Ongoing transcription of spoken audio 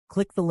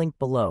Click the link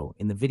below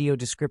in the video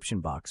description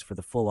box for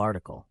the full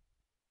article.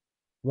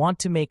 Want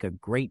to make a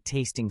great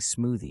tasting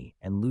smoothie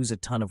and lose a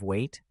ton of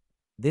weight?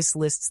 This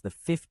lists the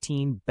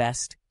 15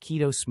 best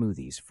keto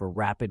smoothies for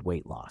rapid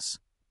weight loss.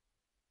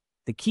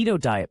 The keto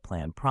diet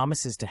plan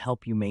promises to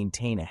help you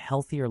maintain a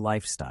healthier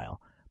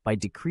lifestyle by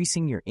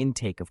decreasing your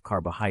intake of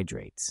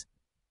carbohydrates.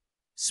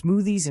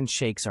 Smoothies and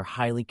shakes are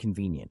highly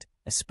convenient,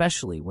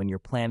 especially when you're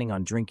planning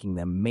on drinking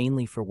them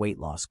mainly for weight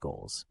loss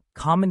goals.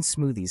 Common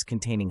smoothies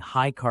containing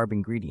high-carb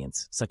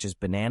ingredients such as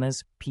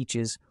bananas,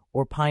 peaches,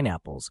 or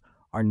pineapples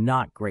are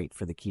not great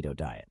for the keto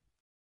diet.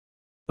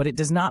 But it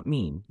does not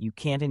mean you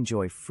can't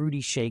enjoy fruity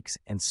shakes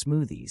and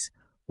smoothies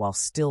while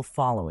still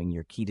following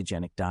your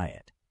ketogenic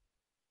diet.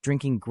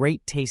 Drinking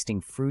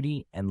great-tasting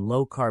fruity and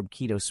low-carb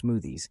keto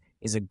smoothies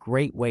is a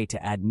great way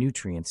to add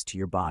nutrients to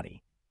your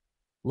body.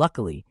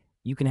 Luckily,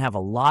 you can have a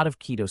lot of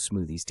keto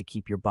smoothies to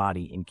keep your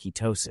body in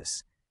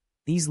ketosis.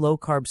 These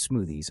low-carb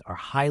smoothies are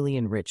highly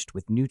enriched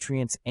with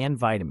nutrients and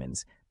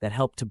vitamins that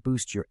help to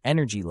boost your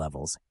energy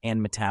levels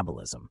and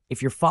metabolism.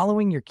 If you're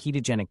following your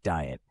ketogenic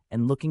diet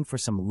and looking for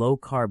some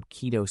low-carb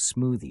keto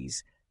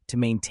smoothies to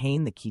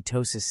maintain the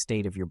ketosis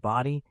state of your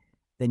body,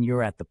 then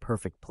you're at the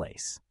perfect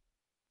place.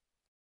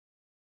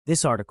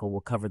 This article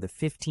will cover the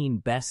 15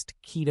 best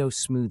keto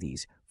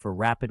smoothies for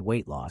rapid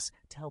weight loss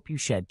to help you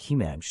shed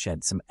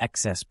some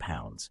excess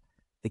pounds.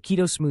 The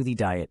Keto Smoothie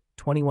Diet,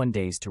 21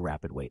 Days to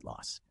Rapid Weight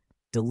Loss.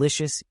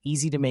 Delicious,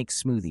 easy-to-make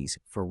smoothies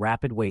for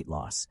rapid weight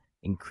loss,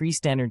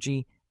 increased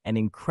energy, and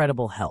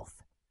incredible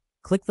health.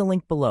 Click the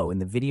link below in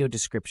the video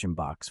description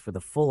box for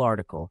the full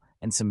article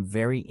and some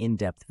very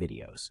in-depth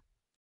videos.